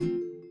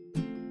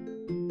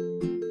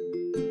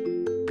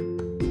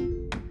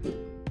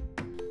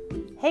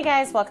Hey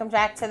guys, welcome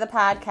back to the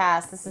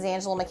podcast. This is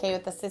Angela McKay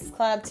with the Sis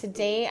Club.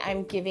 Today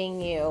I'm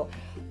giving you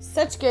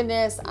such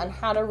goodness on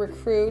how to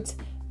recruit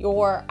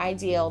your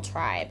ideal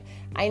tribe.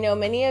 I know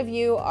many of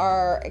you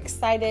are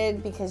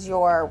excited because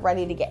you're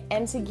ready to get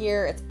into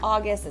gear. It's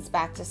August, it's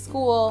back to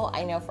school.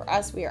 I know for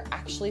us, we are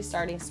actually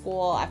starting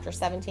school after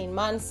 17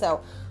 months,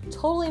 so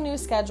totally new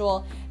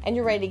schedule, and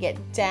you're ready to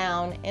get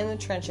down in the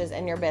trenches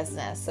in your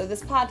business. So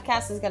this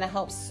podcast is going to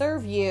help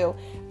serve you,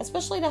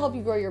 especially to help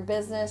you grow your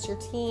business, your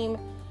team,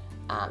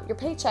 your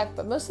paycheck,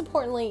 but most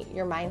importantly,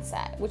 your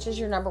mindset, which is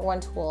your number one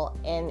tool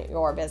in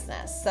your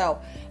business. So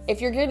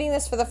if you're getting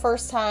this for the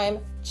first time,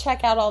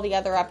 check out all the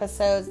other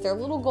episodes. They're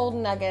little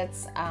golden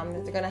nuggets that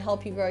they're going to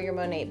help you grow your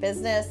Monat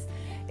business.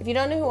 If you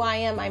don't know who I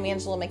am, I'm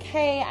Angela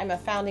McKay. I'm a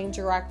founding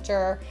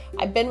director.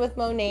 I've been with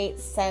Monat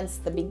since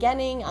the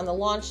beginning on the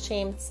launch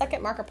team,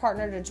 second market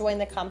partner to join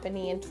the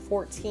company in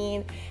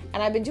 2014.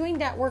 And I've been doing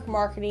network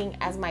marketing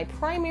as my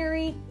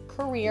primary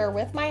career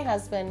with my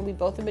husband. We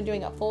both have been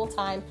doing it full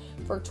time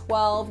for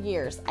 12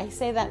 years. I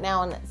say that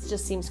now and it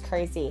just seems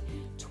crazy.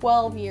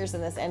 12 years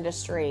in this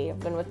industry. I've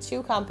been with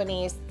two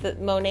companies,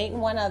 Monat and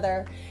one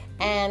other.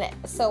 And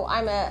so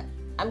I'm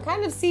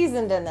kind of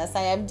seasoned in this.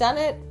 I have done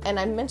it and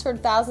I've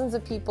mentored thousands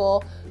of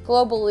people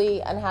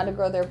globally on how to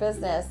grow their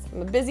business.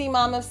 I'm a busy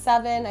mom of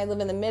 7. I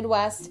live in the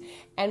Midwest,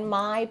 and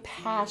my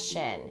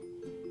passion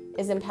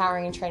is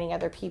empowering and training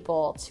other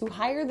people to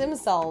hire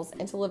themselves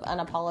and to live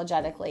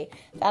unapologetically.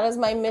 That is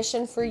my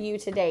mission for you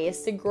today,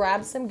 is to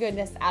grab some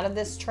goodness out of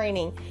this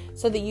training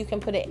so that you can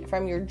put it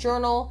from your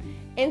journal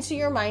into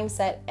your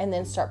mindset and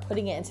then start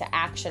putting it into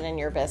action in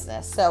your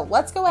business. So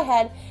let's go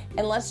ahead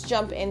and let's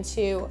jump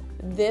into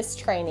this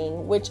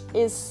training, which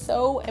is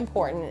so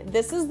important.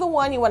 This is the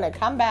one you want to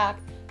come back,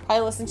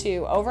 probably listen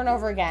to over and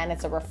over again.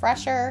 It's a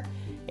refresher.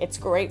 It's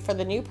great for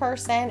the new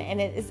person, and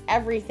it is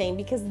everything,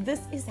 because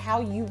this is how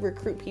you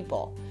recruit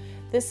people.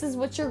 This is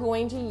what you're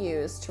going to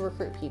use to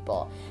recruit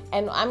people.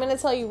 And I'm going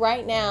to tell you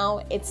right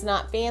now, it's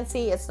not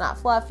fancy, it's not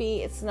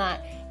fluffy, it's not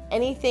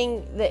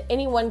anything that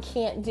anyone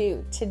can't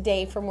do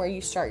today from where you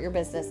start your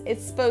business.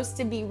 It's supposed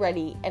to be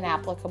ready and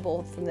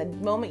applicable from the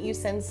moment you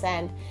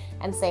send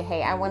and say,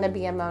 hey, I want to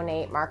be a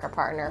Monat market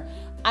partner.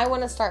 I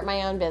want to start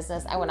my own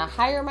business. I want to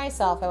hire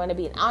myself. I want to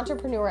be an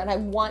entrepreneur, and I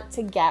want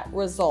to get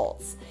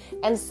results.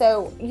 And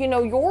so,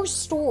 your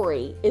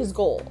story is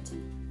gold.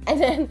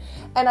 And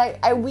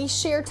we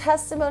share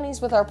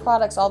testimonies with our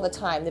products all the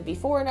time. The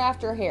before and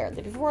after hair,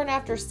 the before and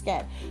after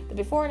skin, the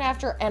before and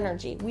after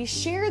energy. We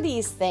share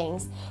these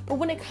things, but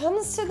when it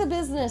comes to the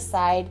business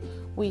side,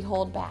 we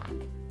hold back.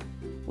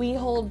 We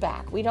hold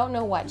back. We don't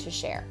know what to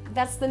share.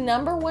 That's the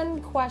number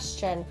one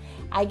question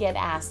I get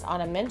asked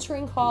on a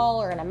mentoring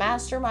call or in a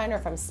mastermind, or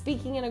if I'm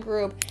speaking in a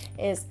group,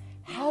 is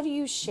how do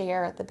you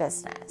share the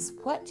business?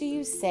 What do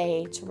you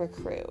say to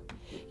recruit?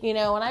 And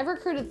I've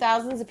recruited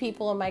thousands of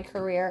people in my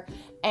career,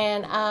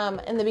 and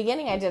in the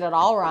beginning I did it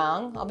all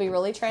wrong. I'll be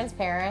really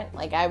transparent.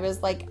 I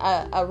was like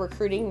a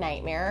recruiting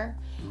nightmare.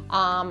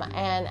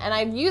 And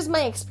I've used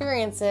my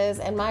experiences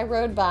and my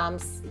road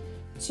bumps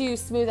to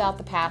smooth out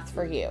the path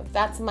for you.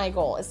 That's my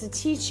goal, is to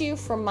teach you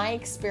from my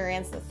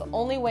experience. That's the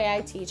only way I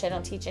teach. I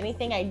don't teach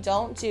anything I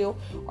don't do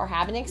or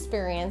haven't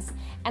experienced.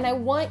 And I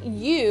want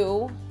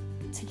you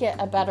to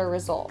get a better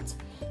result.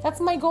 That's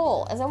my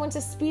goal, is I want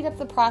to speed up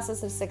the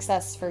process of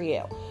success for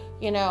you.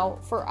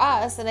 For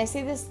us, and I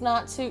say this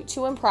not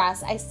to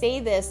impress, I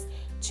say this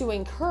to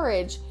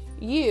encourage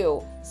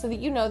you so that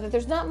you know that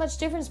there's not much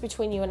difference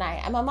between you and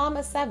I. I'm a mom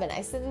of 7.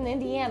 I sit in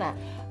Indiana.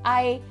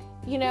 I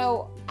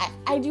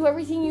do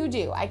everything you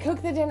do. I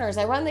cook the dinners.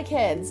 I run the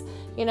kids.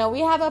 We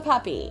have a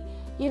puppy.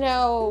 We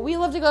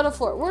love to go to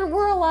Florida.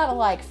 We're a lot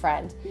alike,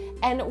 friend.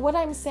 And what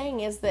I'm saying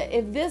is that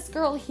if this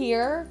girl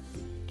here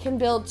can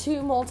build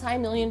 2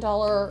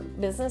 multi-million-dollar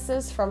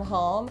businesses from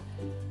home,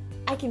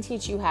 I can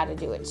teach you how to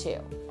do it too.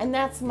 And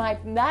that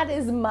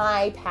is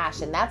my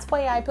passion. That's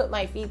why I put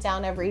my feet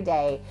down every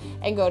day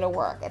and go to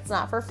work. It's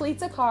not for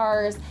fleets of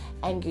cars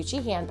and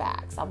Gucci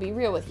handbags. I'll be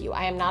real with you.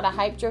 I am not a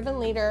hype-driven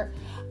leader.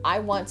 I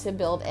want to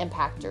build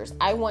impactors.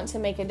 I want to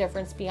make a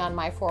difference beyond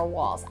my 4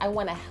 walls. I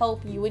want to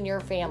help you and your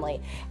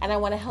family, and I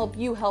want to help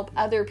you help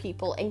other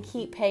people and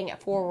keep paying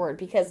it forward,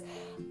 because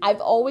I've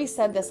always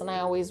said this and I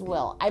always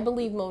will. I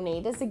believe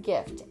Monat is a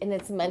gift and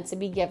it's meant to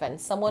be given.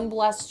 Someone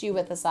blessed you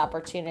with this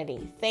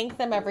opportunity. Thank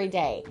them every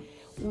day.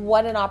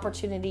 What an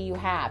opportunity you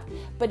have.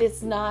 But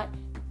it's not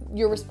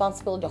your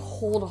responsibility to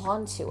hold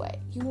on to it.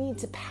 You need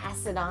to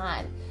pass it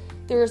on.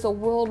 There's a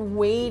world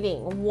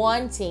waiting,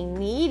 wanting,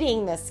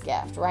 needing this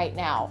gift right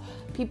now.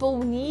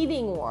 People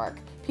needing work.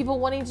 People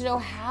wanting to know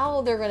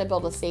how they're going to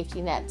build a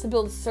safety net, to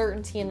build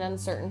certainty in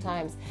uncertain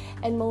times.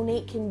 And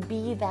Monat can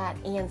be that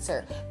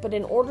answer. But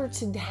in order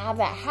to have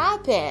that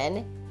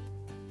happen,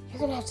 you're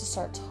going to have to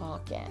start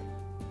talking.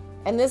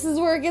 And this is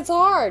where it gets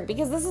hard,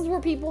 because this is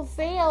where people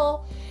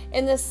fail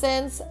in the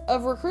sense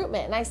of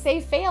recruitment. And I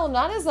say fail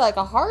not as like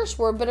a harsh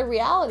word, but a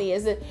reality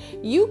is that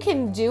you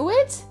can do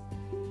it.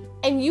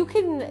 And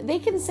they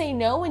can say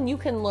no and you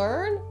can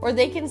learn, or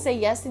they can say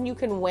yes and you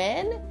can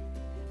win.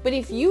 But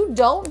if you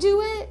don't do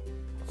it,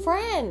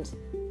 friend,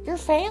 you're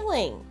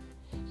failing.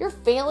 You're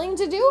failing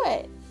to do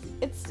it.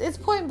 It's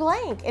point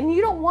blank, and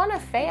you don't want to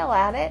fail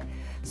at it.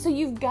 So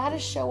you've got to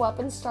show up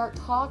and start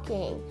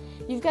talking.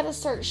 You've got to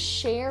start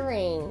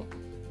sharing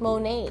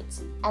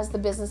Monat as the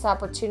business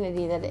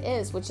opportunity that it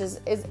is, which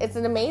is it's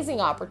an amazing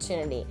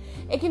opportunity.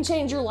 It can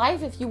change your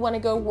life if you want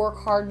to go work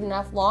hard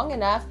enough, long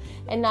enough,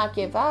 and not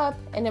give up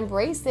and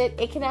embrace it.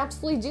 It can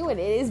absolutely do it.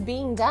 It is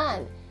being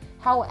done.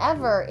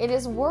 However, it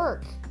is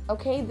work.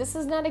 Okay, this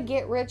is not a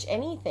get rich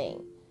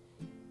anything.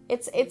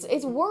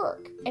 It's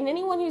work. And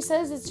anyone who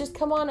says it's just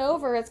come on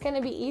over, it's going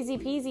to be easy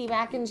peasy,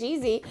 mac and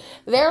cheesy,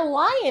 they're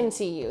lying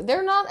to you.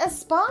 They're not a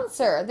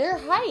sponsor. They're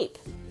hype.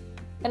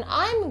 And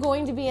I'm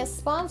going to be a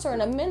sponsor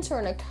and a mentor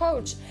and a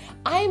coach.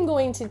 I'm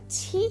going to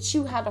teach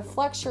you how to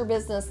flex your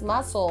business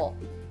muscle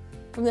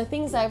from the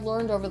things I've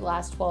learned over the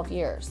last 12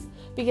 years.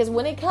 Because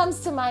when it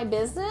comes to my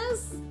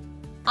business,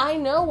 I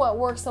know what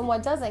works and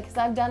what doesn't because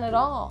I've done it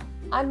all.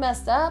 I've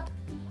messed up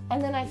and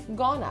then I've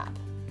gone up.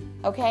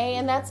 Okay,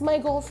 and that's my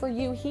goal for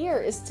you here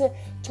is to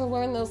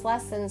learn those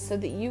lessons so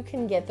that you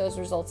can get those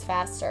results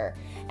faster.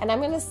 And I'm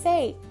going to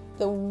say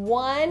the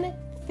one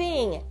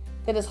thing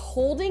that is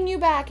holding you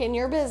back in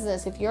your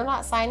business if you're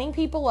not signing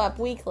people up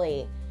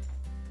weekly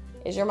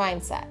is your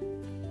mindset.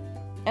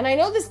 And I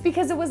know this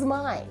because it was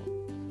mine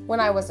when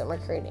I wasn't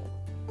recruiting.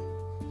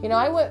 You know,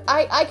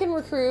 I can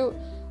recruit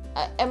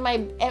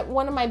at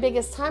one of my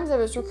biggest times I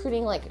was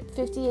recruiting like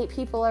 58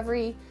 people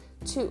every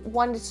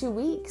 1 to 2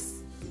 weeks.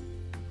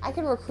 I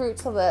can recruit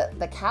till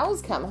the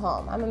cows come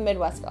home. I'm a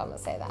Midwest girl, I'm going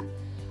to say that.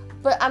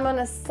 But I'm going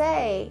to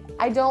say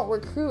I don't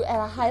recruit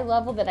at a high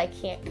level that I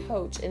can't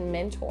coach and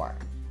mentor,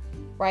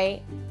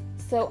 right?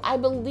 So I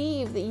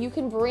believe that you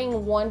can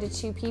bring 1 to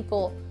 2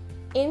 people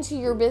into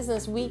your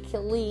business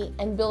weekly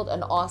and build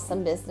an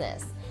awesome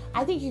business.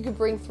 I think you could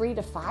bring 3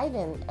 to 5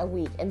 in a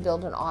week and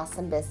build an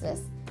awesome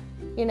business.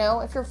 You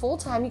know, if you're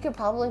full-time, you could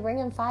probably bring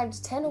in 5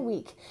 to 10 a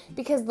week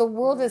because the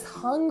world is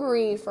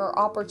hungry for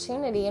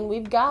opportunity and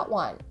we've got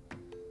one.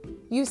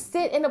 You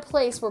sit in a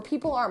place where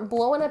people aren't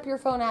blowing up your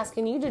phone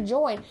asking you to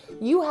join.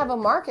 You have a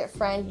market,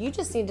 friend. You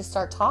just need to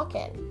start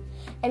talking.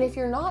 And if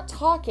you're not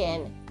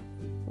talking,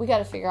 we got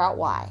to figure out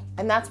why.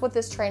 And that's what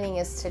this training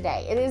is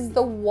today. It is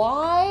the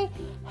why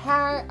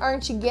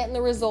aren't you getting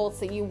the results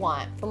that you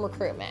want from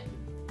recruitment?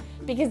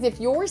 Because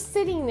if you're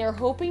sitting there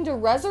hoping to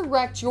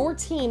resurrect your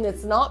team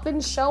that's not been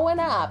showing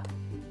up,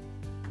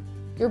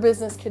 your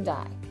business could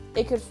die.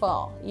 It could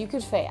fall. You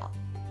could fail.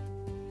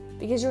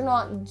 Because you're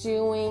not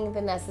doing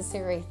the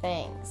necessary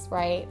things,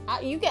 right?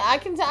 I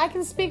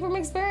can speak from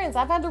experience.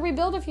 I've had to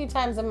rebuild a few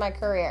times in my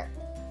career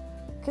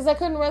because I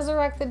couldn't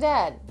resurrect the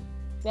dead.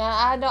 Now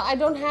I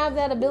don't have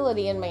that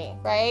ability in me,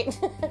 right?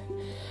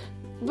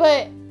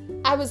 But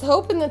I was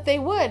hoping that they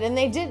would, and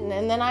they didn't,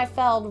 and then I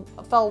fell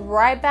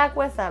right back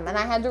with them, and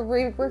I had to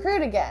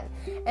recruit again.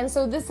 And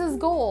so this is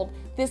gold.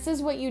 This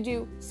is what you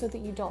do so that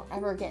you don't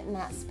ever get in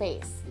that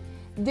space.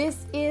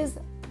 This is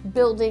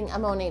building a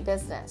Monat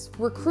business.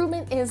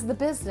 Recruitment is the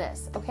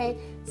business, okay?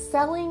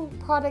 Selling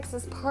products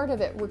is part of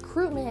it.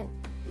 Recruitment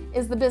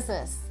is the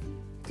business.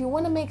 If you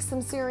want to make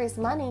some serious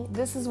money,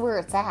 this is where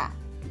it's at.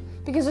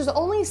 Because there's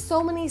only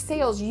so many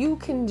sales you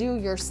can do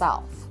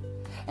yourself.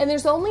 And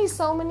there's only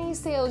so many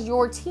sales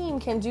your team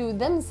can do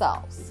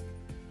themselves,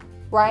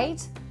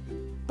 right?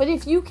 But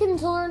if you can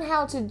learn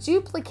how to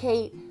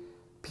duplicate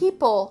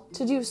people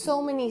to do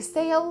so many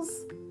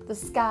sales, the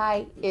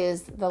sky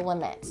is the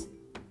limit.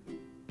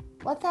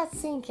 Let that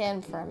sink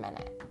in for a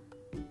minute,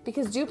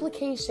 because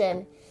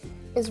duplication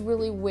is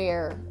really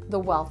where the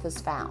wealth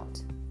is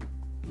found.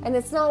 And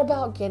it's not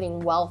about getting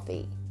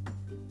wealthy.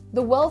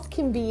 The wealth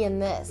can be in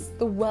this,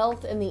 the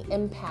wealth and the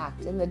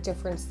impact and the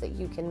difference that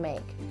you can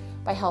make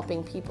by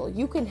helping people.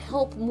 You can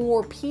help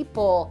more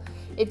people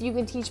if you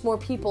can teach more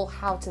people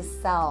how to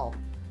sell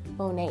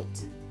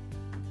Monat,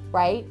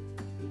 right?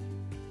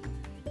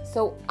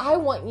 So I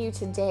want you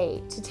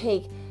today to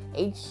take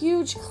a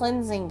huge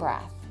cleansing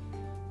breath.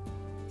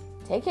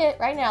 Take it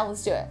right now.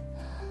 Let's do it.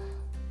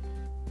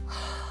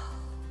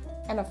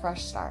 And a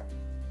fresh start.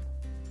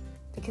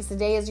 Because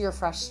today is your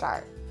fresh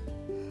start.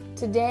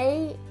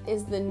 Today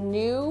is the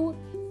new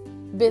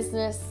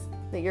business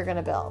that you're going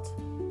to build.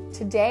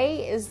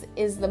 Today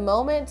is the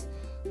moment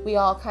we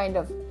all kind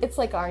of, it's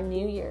like our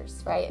New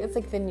Year's, right? It's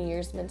like the New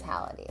Year's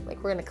mentality.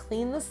 Like we're going to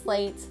clean the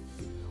slate.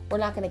 We're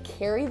not going to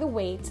carry the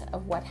weight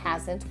of what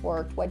hasn't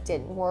worked, what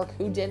didn't work,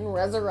 who didn't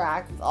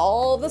resurrect,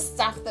 all the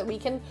stuff that we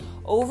can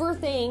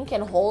overthink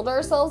and hold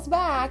ourselves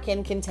back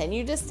and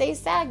continue to stay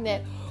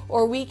stagnant,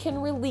 or we can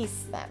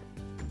release them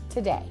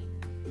today.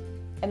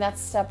 And that's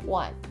step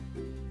 1.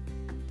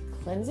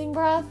 Cleansing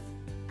breath,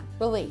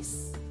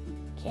 release.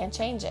 Can't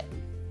change it,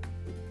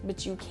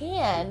 but you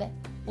can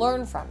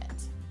learn from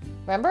it.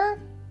 Remember?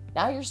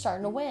 Now you're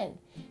starting to win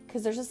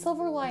because there's a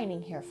silver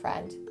lining here,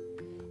 friend,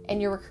 in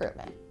your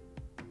recruitment.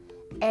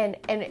 And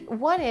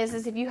one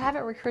is if you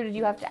haven't recruited,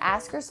 you have to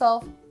ask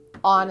yourself,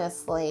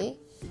 honestly,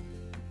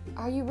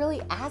 are you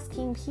really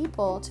asking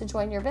people to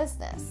join your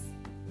business?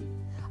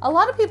 A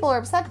lot of people are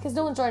upset because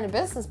no one's joining a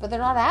business, but they're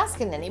not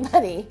asking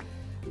anybody,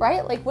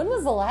 right? Like, when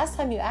was the last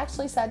time you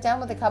actually sat down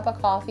with a cup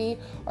of coffee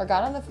or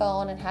got on the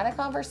phone and had a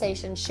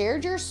conversation,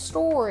 shared your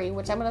story,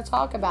 which I'm going to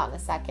talk about in a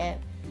second,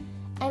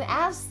 and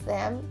asked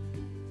them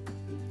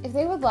if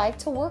they would like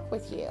to work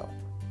with you?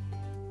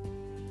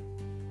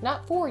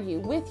 Not for you,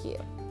 with you.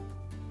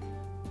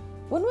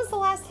 When was the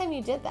last time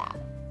you did that?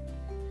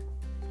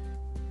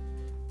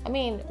 I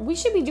mean, we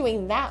should be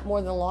doing that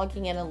more than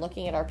logging in and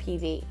looking at our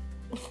PV,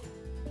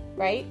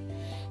 right?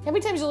 How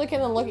many times you look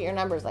in and look at your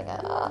numbers like,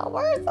 oh,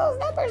 where's those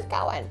numbers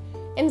going?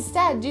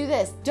 Instead, do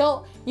this.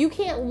 You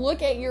can't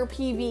look at your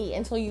PV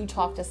until you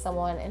talk to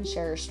someone and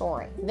share your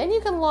story. Then you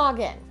can log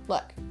in.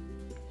 Look,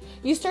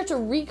 you start to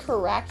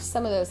recorrect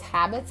some of those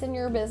habits in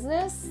your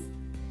business,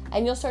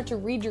 and you'll start to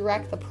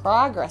redirect the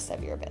progress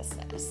of your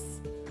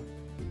business.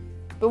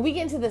 But we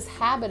get into this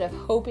habit of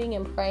hoping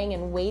and praying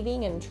and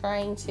waiting and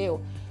trying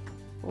to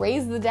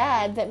raise the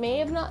dead that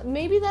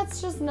maybe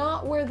that's just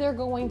not where they're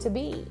going to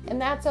be.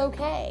 And that's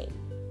okay,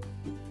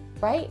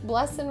 right?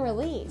 Bless and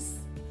release.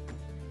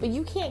 But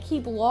you can't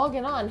keep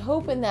logging on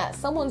hoping that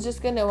someone's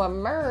just going to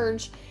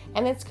emerge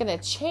and it's going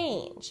to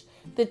change.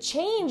 The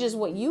change is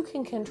what you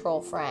can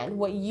control, friend,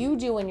 what you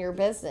do in your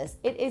business.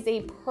 It is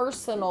a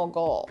personal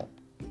goal.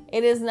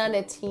 It is not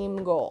a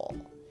team goal.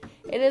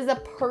 It is a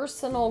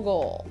personal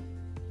goal.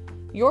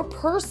 Your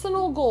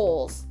personal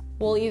goals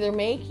will either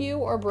make you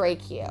or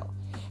break you.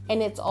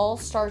 And it all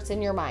starts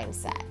in your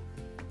mindset.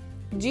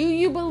 Do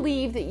you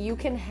believe that you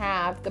can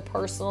have the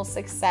personal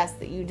success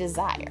that you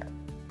desire?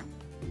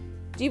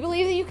 Do you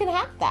believe that you can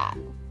have that?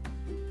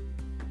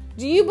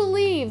 Do you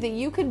believe that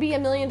you could be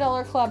 $1 million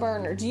club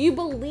earner? Do you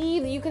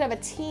believe that you could have a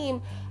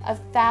team of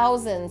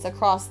thousands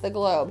across the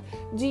globe?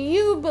 Do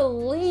you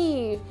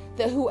believe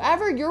that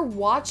whoever you're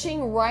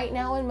watching right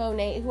now in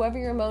Monat, whoever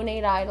your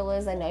Monat idol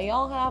is, I know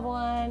y'all have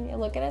one, you're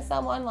looking at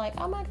someone like,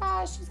 oh my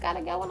gosh, she's got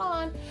it going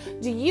on.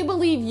 Do you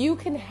believe you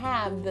can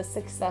have the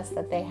success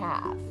that they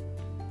have?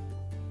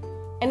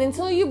 And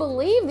until you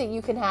believe that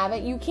you can have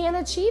it, you can't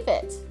achieve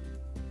it.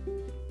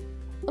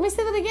 Let me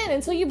say that again.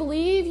 Until you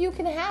believe you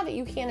can have it,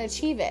 you can't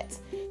achieve it.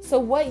 So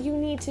what you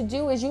need to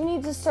do is you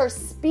need to start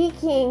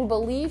speaking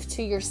belief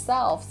to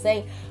yourself,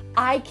 saying,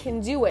 I can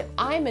do it.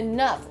 I'm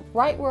enough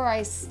right where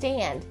I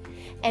stand.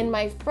 And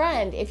my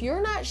friend, if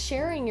you're not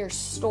sharing your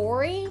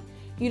story,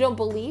 you don't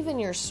believe in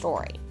your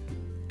story.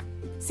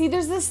 See,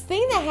 there's this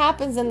thing that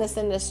happens in this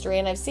industry,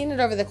 and I've seen it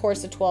over the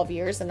course of 12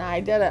 years, and I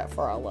did it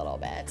for a little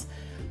bit,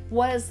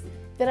 was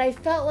that I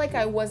felt like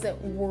I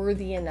wasn't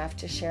worthy enough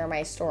to share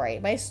my story.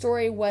 My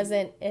story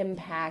wasn't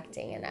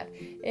impacting enough.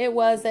 It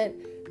wasn't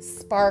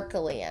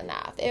sparkly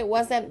enough. It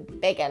wasn't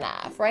big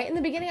enough, right? In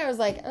the beginning, I was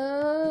like,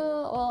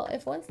 oh, well,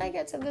 if once I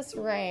get to this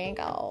rank,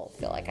 I'll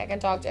feel like I can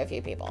talk to a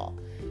few people.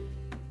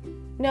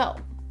 No,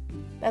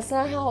 that's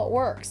not how it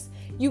works.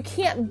 You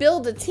can't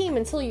build a team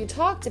until you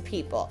talk to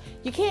people.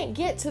 You can't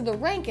get to the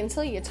rank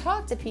until you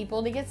talk to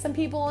people to get some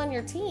people on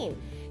your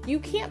team. You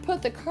can't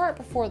put the cart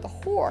before the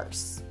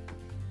horse.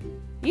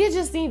 You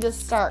just need to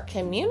start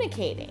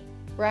communicating,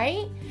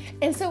 right?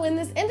 And so in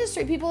this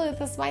industry, people have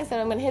this mindset,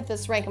 I'm going to hit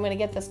this rank, I'm going to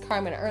get this car,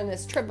 I'm going to earn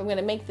this trip, I'm going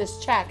to make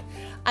this check,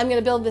 I'm going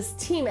to build this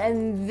team,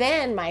 and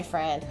then, my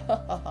friend,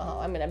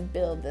 I'm going to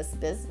build this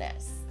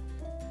business.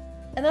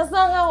 And that's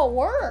not how it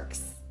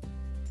works.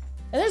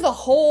 And there's a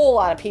whole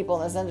lot of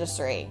people in this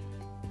industry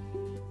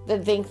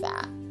that think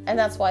that. And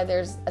that's why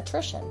there's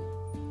attrition.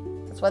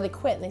 That's why they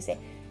quit and they say,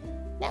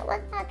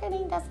 network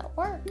marketing doesn't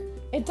work.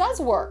 It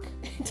does work.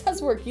 It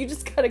does work. You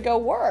just got to go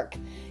work.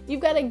 You've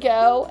got to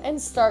go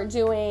and start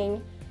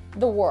doing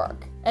the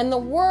work. And the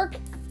work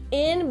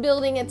in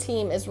building a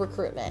team is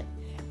recruitment.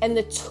 And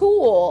the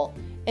tool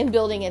in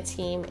building a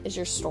team is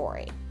your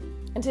story.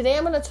 And today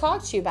I'm going to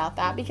talk to you about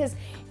that because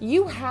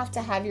you have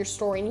to have your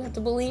story and you have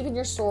to believe in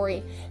your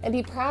story and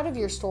be proud of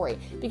your story.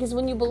 Because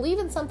when you believe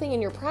in something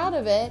and you're proud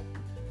of it,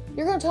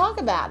 you're going to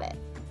talk about it.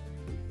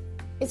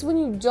 It's when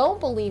you don't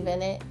believe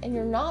in it and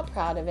you're not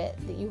proud of it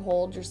that you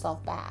hold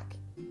yourself back.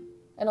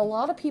 And a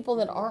lot of people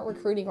that aren't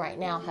recruiting right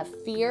now have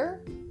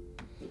fear,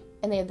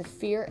 and they have the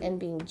fear in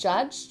being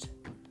judged,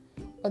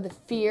 or the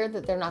fear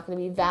that they're not going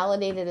to be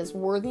validated as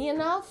worthy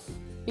enough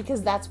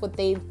because that's what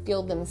they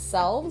feel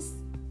themselves,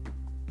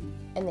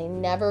 and they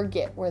never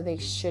get where they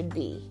should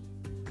be.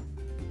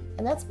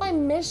 And that's my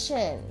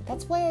mission.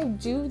 That's why I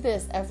do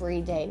this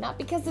every day. Not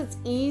because it's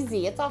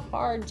easy. It's a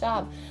hard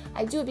job.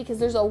 I do it because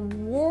there's a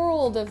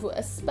world of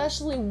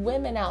especially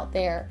women out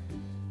there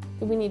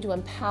that we need to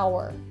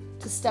empower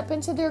to step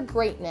into their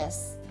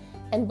greatness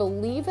and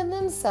believe in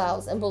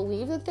themselves and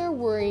believe that they're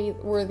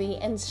worthy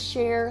and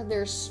share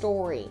their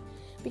story.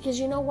 Because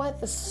you know what?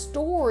 The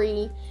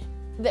story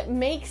that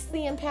makes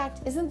the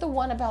impact isn't the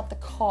one about the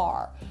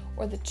car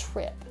or the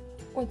trip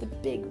or the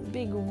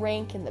big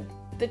rank and the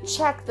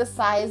check the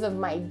size of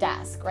my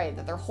desk, right,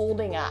 that they're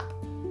holding up.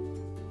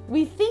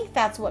 We think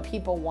that's what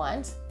people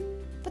want,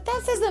 but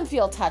that doesn't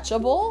feel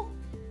touchable.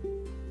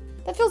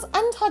 That feels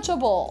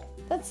untouchable.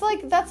 That's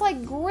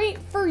like great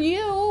for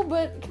you,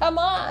 but come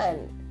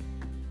on.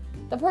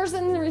 The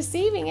person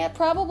receiving it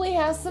probably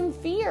has some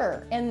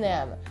fear in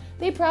them.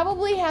 They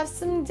probably have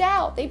some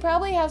doubt. They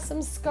probably have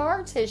some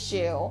scar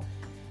tissue,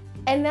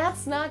 and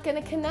that's not going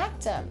to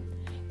connect them.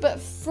 But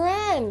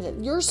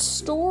friend, your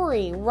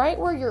story, right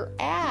where you're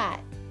at,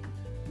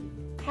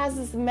 has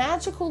this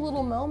magical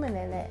little moment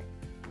in it.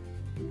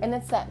 And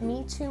it's that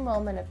Me Too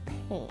moment of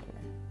pain.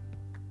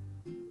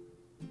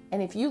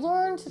 And if you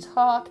learn to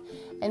talk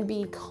and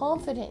be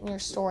confident in your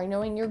story,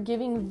 knowing you're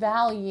giving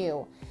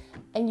value,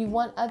 and you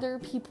want other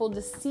people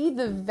to see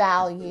the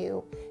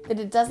value, that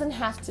it doesn't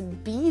have to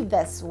be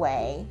this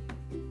way,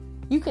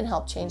 you can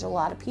help change a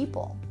lot of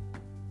people.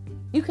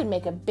 You can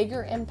make a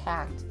bigger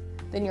impact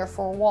than your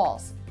four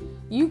walls.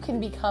 You can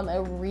become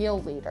a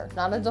real leader,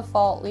 not a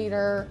default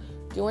leader,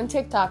 doing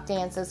TikTok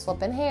dances,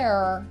 flipping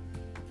hair,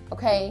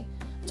 okay?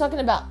 I'm talking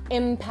about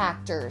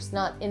impactors,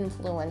 not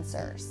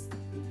influencers.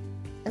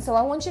 And so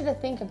I want you to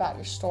think about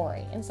your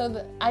story. And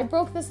so I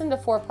broke this into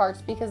 4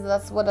 parts because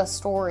that's what a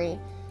story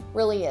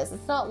really is.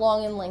 It's not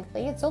long and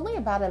lengthy. It's only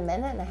about 1.5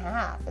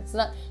 minutes. It's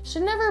not,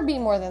 should never be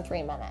more than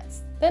 3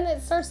 minutes. Then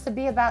it starts to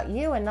be about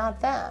you and not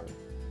them.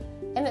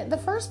 And the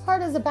first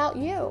part is about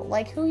you,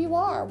 like who you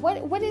are.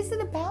 What is it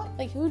about?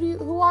 Like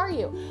who are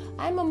you?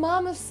 I'm a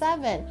mom of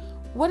 7.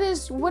 What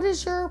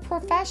is your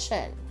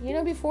profession? You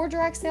know, before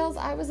direct sales,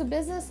 I was a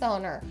business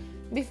owner.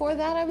 Before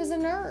that, I was a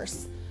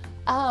nurse.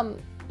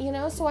 You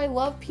know, so I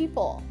love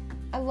people.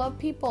 I love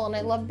people and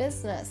I love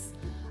business.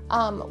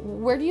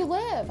 Where do you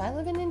live? I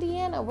live in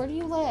Indiana. Where do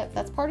you live?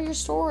 That's part of your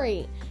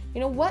story.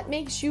 You know, what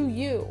makes you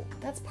you?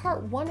 That's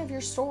part 1 of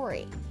your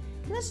story.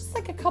 And that's just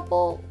like a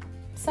couple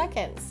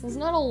seconds. It's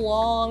not a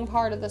long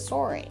part of the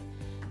story.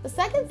 The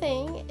second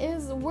thing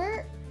is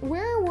where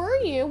were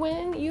you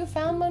when you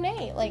found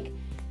Monat? Like,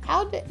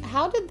 how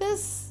did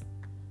this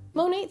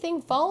Monat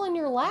thing fall in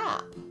your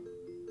lap?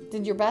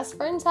 Did your best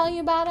friend tell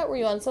you about it? Were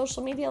you on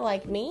social media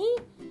like me?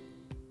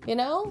 You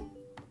know?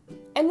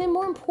 And then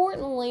more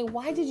importantly,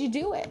 why did you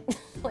do it?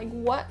 Like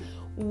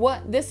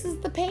what, this is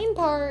the pain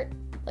part.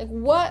 Like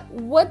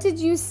what did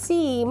you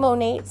see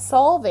Monat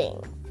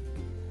solving?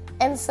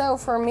 And so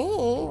for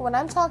me, when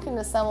I'm talking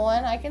to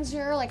someone, I can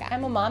share, like,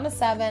 I'm a mom of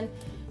 7.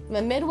 I'm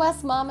a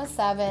Midwest mom of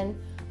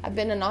 7. I've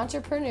been an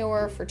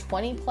entrepreneur for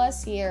 20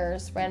 plus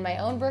years, ran my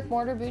own brick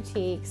mortar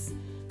boutiques.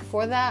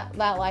 Before that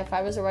life,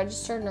 I was a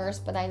registered nurse,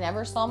 but I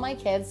never saw my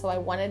kids. So I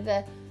wanted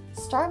to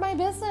start my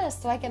business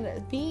so I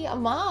could be a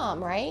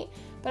mom, right?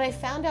 But I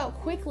found out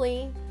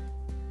quickly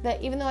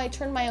that even though I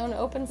turned my own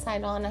open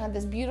site on, I had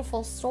this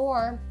beautiful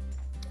store,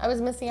 I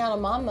was missing out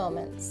on mom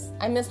moments.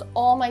 I missed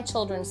all my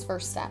children's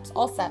first steps,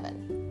 all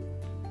 7.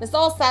 Missed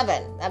all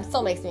 7. That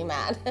still makes me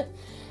mad.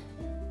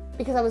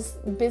 Because I was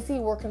busy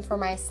working for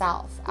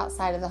myself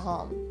outside of the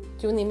home,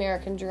 doing the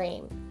American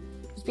dream.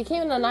 It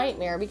became a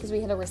nightmare because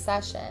we had a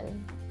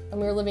recession and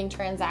we were living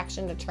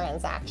transaction to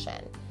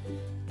transaction.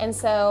 And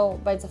so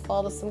by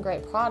default of some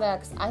great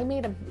products, I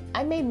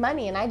made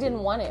money and I didn't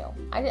want to.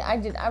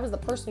 I was the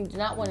person who did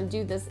not want to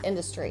do this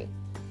industry.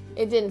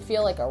 It didn't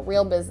feel like a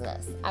real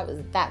business. I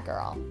was that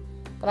girl.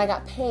 But I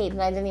got paid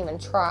and I didn't even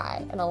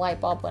try, and a light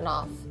bulb went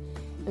off.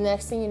 And the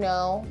next thing you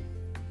know,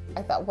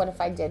 I thought, what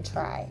if I did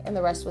try? And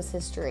the rest was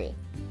history.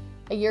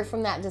 A year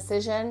from that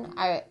decision,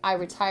 I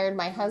retired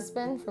my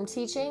husband from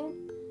teaching.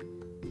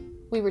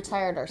 We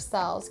retired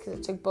ourselves because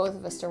it took both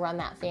of us to run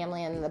that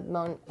family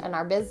and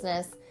our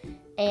business.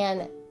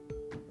 And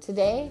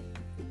today,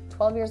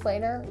 12 years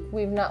later,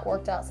 we've not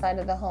worked outside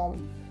of the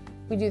home.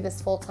 We do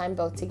this full-time,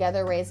 both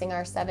together, raising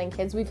our 7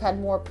 kids. We've had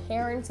more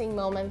parenting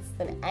moments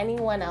than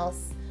anyone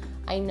else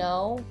I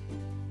know.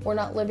 We're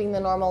not living the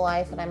normal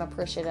life, and I'm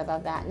appreciative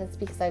of that. And it's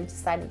because I've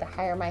decided to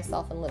hire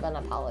myself and live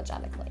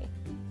unapologetically.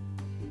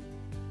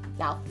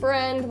 Now,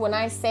 friend, when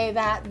I say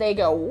that, they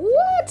go,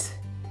 what?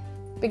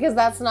 Because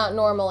that's not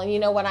normal. And you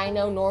know what? I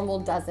know normal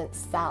doesn't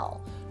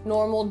sell.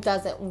 Normal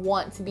doesn't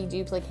want to be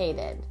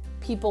duplicated.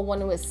 People want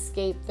to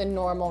escape the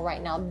normal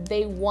right now.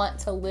 They want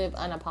to live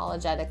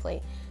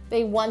unapologetically.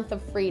 They want the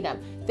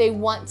freedom. They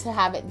want to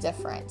have it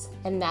different.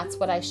 And that's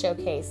what I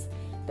showcase.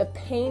 The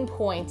pain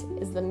point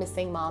is the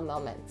missing mom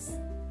moments.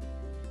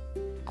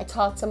 I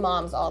talk to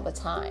moms all the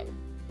time,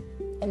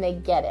 and they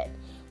get it.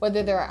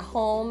 Whether they're at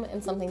home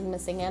and something's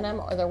missing in them,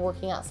 or they're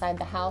working outside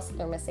the house and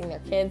they're missing their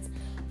kids.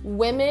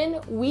 Women,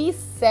 we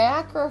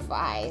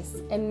sacrifice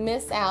and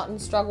miss out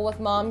and struggle with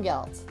mom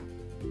guilt.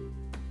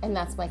 And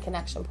that's my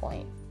connection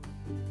point.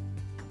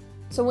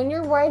 So when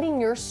you're writing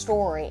your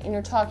story and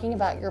you're talking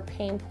about your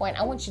pain point,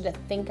 I want you to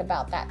think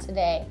about that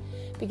today,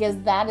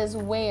 because that is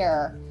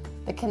where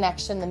the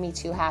connection, the Me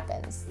Too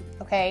happens,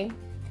 okay?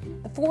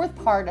 The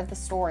 4th part of the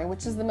story,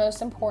 which is the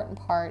most important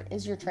part,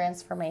 is your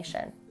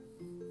transformation.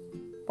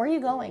 Where are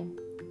you going?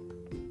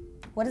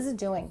 What is it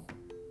doing?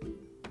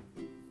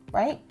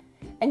 Right?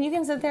 And you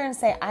can sit there and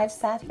say, I've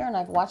sat here and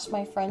I've watched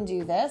my friend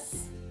do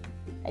this.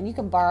 And you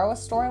can borrow a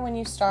story when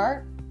you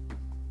start.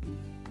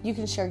 You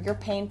can share your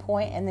pain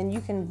point, and then you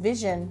can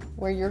vision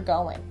where you're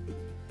going.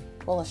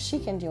 Well, if she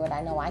can do it,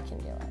 I know I can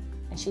do it.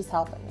 And she's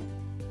helping me.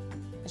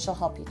 And she'll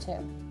help you too.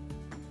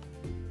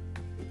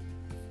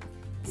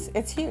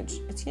 It's huge.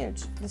 It's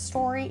huge. The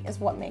story is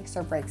what makes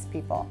or breaks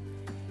people.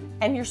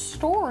 And your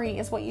story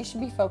is what you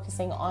should be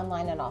focusing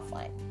online and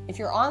offline. If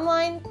you're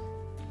online,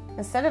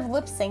 instead of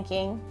lip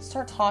syncing,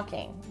 start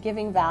talking,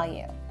 giving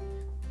value,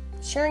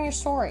 sharing your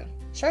story,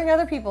 sharing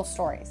other people's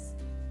stories,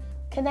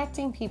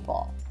 connecting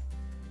people,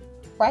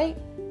 right?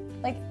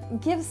 Like,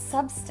 give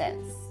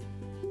substance.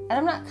 And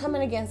I'm not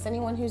coming against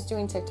anyone who's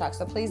doing TikTok,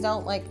 so please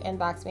don't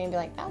inbox me and be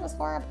like, that was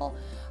horrible.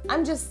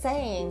 I'm just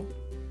saying,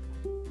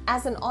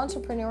 as an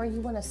entrepreneur,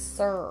 you want to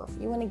serve,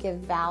 you want to give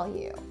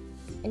value,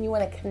 and you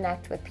want to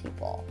connect with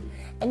people.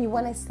 And you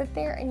want to sit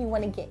there and you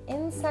want to get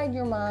inside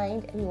your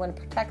mind and you want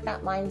to protect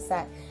that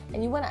mindset.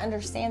 And you want to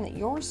understand that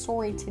your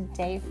story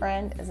today,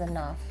 friend, is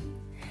enough.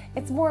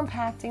 It's more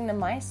impacting than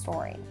my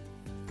story.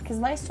 Because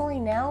my story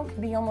now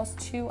could be almost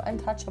too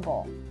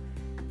untouchable.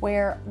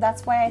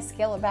 That's why I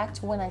scale it back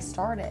to when I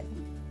started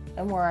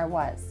and where I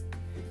was.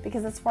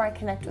 Because that's where I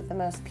connect with the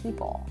most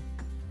people.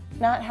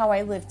 Not how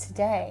I live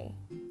today.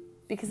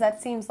 Because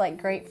that seems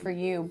like great for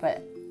you,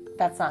 but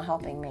that's not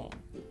helping me.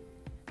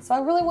 So I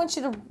really want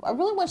you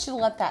to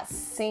let that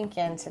sink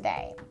in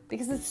today,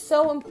 because it's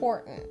so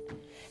important.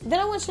 Then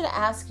I want you to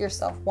ask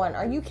yourself, one,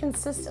 are you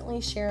consistently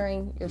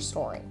sharing your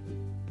story?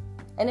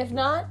 And if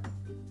not,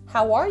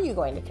 how are you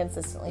going to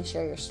consistently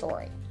share your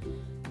story?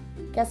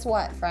 Guess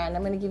what, friend?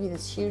 I'm going to give you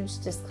this huge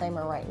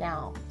disclaimer right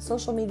now.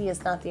 Social media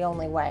is not the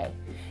only way.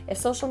 If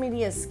social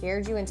media has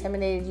scared you,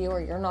 intimidated you, or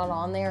you're not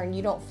on there and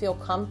you don't feel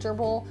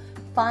comfortable,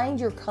 find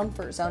your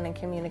comfort zone in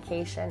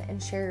communication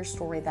and share your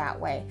story that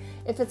way.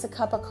 If it's a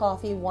cup of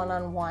coffee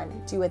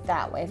one-on-one, do it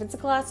that way. If it's a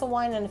glass of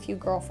wine and a few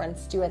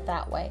girlfriends, do it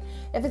that way.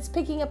 If it's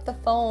picking up the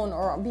phone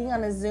or being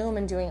on a Zoom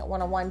and doing it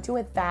one-on-one, do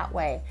it that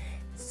way.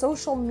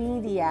 Social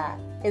media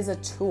is a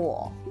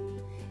tool.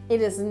 It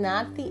is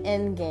not the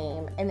end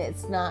game, and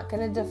it's not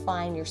going to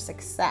define your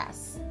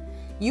success.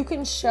 You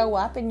can show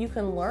up and you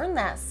can learn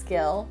that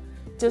skill.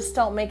 Just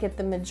don't make it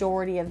the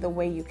majority of the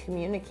way you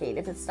communicate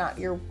if it's not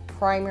your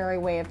primary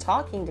way of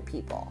talking to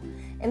people.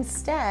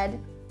 Instead,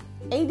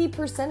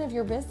 80% of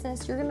your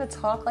business, you're going to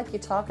talk like you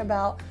talk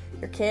about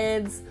your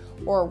kids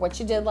or what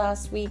you did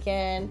last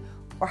weekend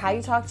or how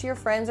you talk to your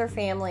friends or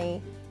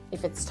family.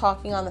 If it's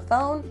talking on the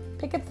phone,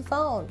 pick up the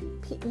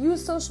phone.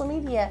 Use social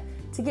media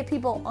to get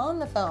people on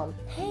the phone.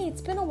 Hey,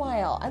 it's been a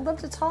while. I'd love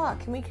to talk.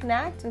 Can we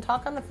connect and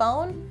talk on the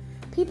phone?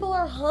 People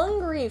are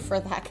hungry for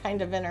that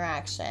kind of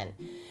interaction.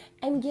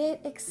 And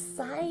get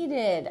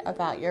excited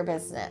about your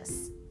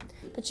business.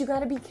 But you got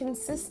to be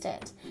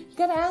consistent. You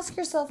got to ask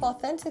yourself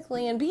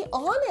authentically and be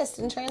honest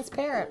and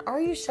transparent. Are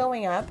you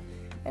showing up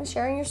and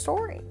sharing your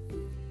story?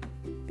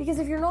 Because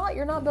if you're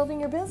not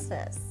building your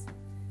business.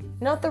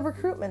 Not the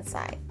recruitment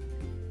side.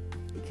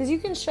 Because you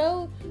can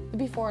show the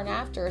before and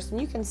afters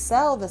and you can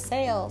sell the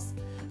sales.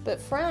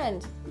 But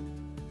friend,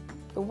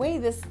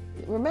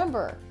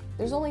 remember,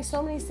 there's only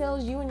so many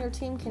sales you and your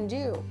team can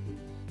do.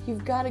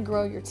 You've got to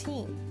grow your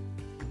team.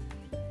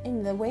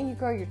 And the way you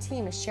grow your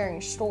team is sharing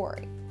your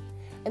story.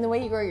 And the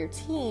way you grow your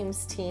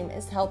team's team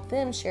is help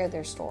them share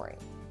their story.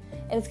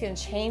 And it's going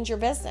to change your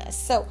business.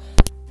 So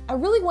I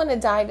really want to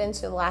dive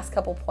into the last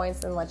couple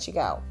points and let you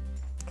go.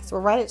 Because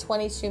we're right at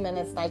 22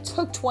 minutes and I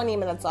took 20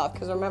 minutes off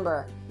because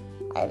remember,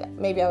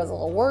 maybe I was a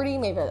little wordy,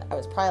 maybe I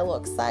was probably a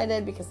little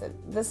excited because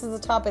this is a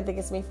topic that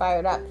gets me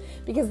fired up.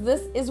 Because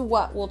this is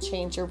what will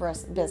change your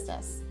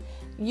business.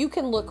 You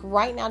can look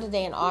right now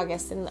today in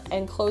August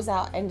and close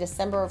out in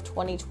December of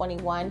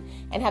 2021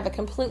 and have a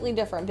completely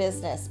different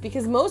business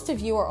because most of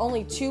you are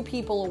only 2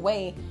 people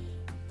away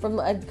from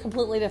a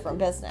completely different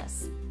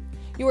business.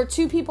 You are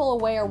 2 people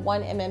away or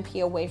 1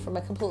 MMP away from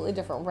a completely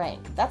different rank.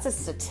 That's a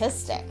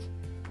statistic.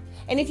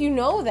 And if you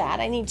know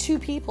that, I need 2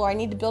 people or I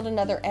need to build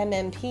another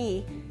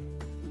MMP,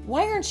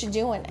 why aren't you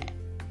doing it?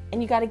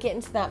 And you got to get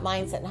into that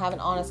mindset and have an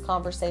honest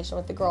conversation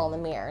with the girl in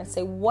the mirror and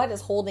say, what is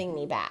holding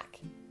me back?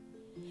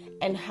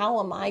 And how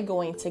am I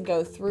going to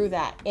go through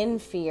that in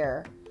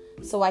fear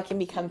so I can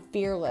become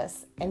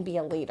fearless and be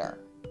a leader?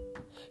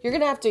 You're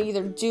going to have to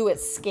either do it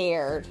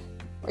scared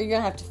or you're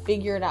going to have to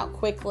figure it out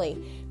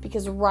quickly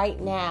because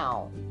right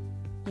now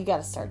you got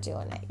to start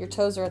doing it. Your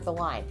toes are at the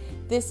line.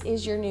 This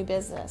is your new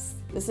business.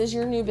 This is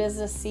your new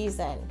business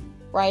season,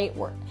 right?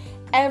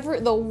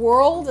 The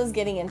world is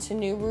getting into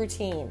new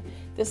routine.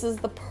 This is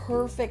the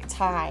perfect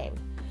time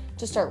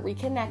to start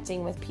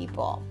reconnecting with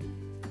people.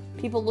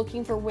 People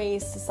looking for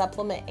ways to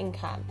supplement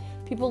income.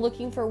 People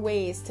looking for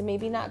ways to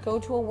maybe not go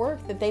to a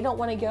work that they don't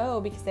want to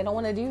go because they don't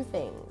want to do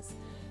things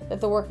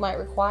that the work might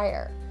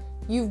require.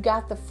 You've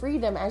got the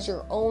freedom as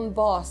your own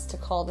boss to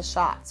call the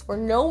shots where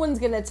no one's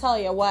going to tell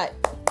you what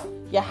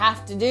you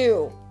have to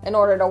do in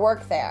order to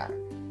work there.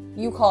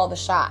 You call the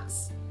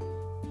shots.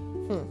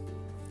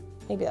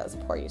 Maybe that was a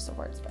poor use of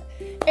words, but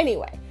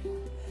anyway,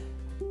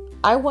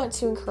 I want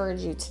to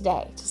encourage you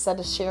today to set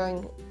a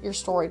sharing your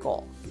story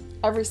goal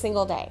every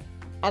single day.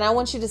 And I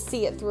want you to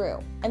see it through.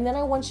 And then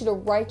I want you to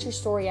write your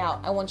story out.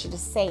 I want you to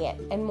say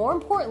it. And more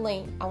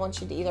importantly, I want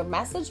you to either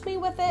message me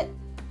with it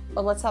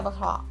or let's have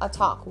a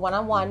talk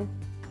one-on-one.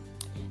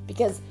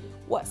 Because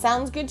what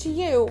sounds good to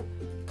you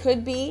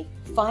could be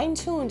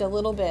fine-tuned a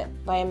little bit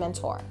by a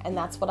mentor. And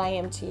that's what I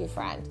am to you,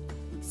 friend.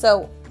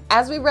 So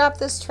as we wrap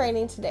this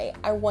training today,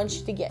 I want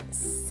you to get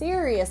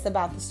serious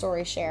about the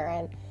story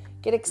sharing,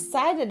 get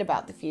excited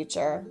about the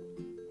future,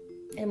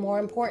 and more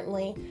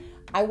importantly,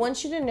 I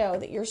want you to know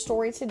that your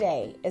story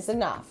today is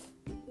enough,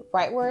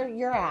 right where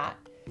you're at,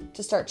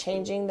 to start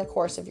changing the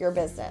course of your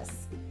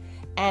business.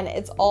 And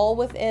it's all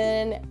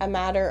within a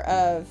matter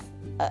of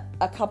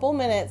a couple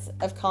minutes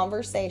of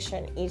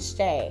conversation each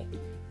day.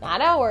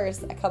 Not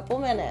hours, a couple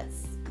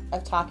minutes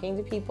of talking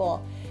to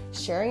people,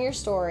 sharing your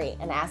story,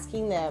 and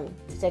asking them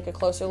to take a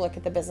closer look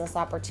at the business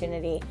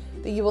opportunity,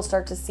 that you will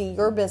start to see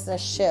your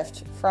business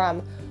shift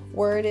from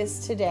where it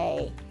is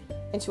today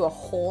into a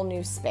whole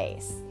new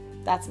space.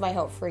 That's my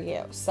hope for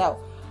you. So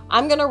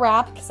I'm going to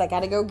wrap because I got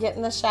to go get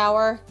in the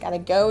shower, got to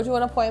go to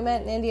an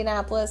appointment in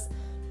Indianapolis,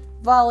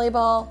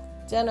 volleyball,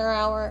 dinner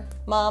hour,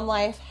 mom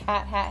life,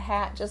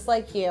 hat, just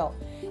like you.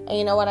 And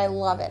you know what? I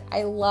love it.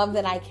 I love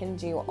that I can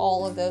do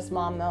all of those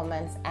mom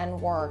moments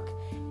and work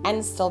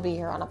and still be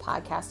here on a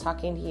podcast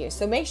talking to you.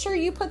 So make sure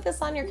you put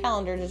this on your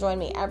calendar to join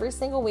me every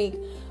single week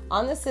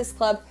on the Sis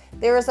Club.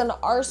 There is an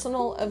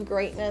arsenal of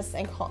greatness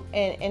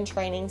and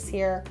trainings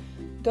here.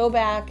 Go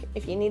back.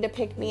 If you need to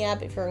pick me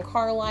up, if you're in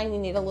Carline, you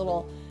need a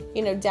little,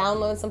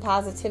 download some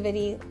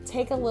positivity.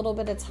 Take a little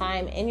bit of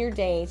time in your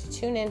day to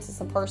tune into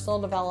some personal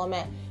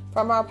development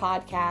from our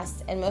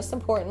podcast. And most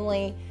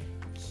importantly,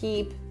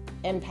 keep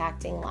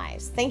impacting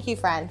lives. Thank you,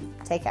 friend.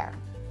 Take care.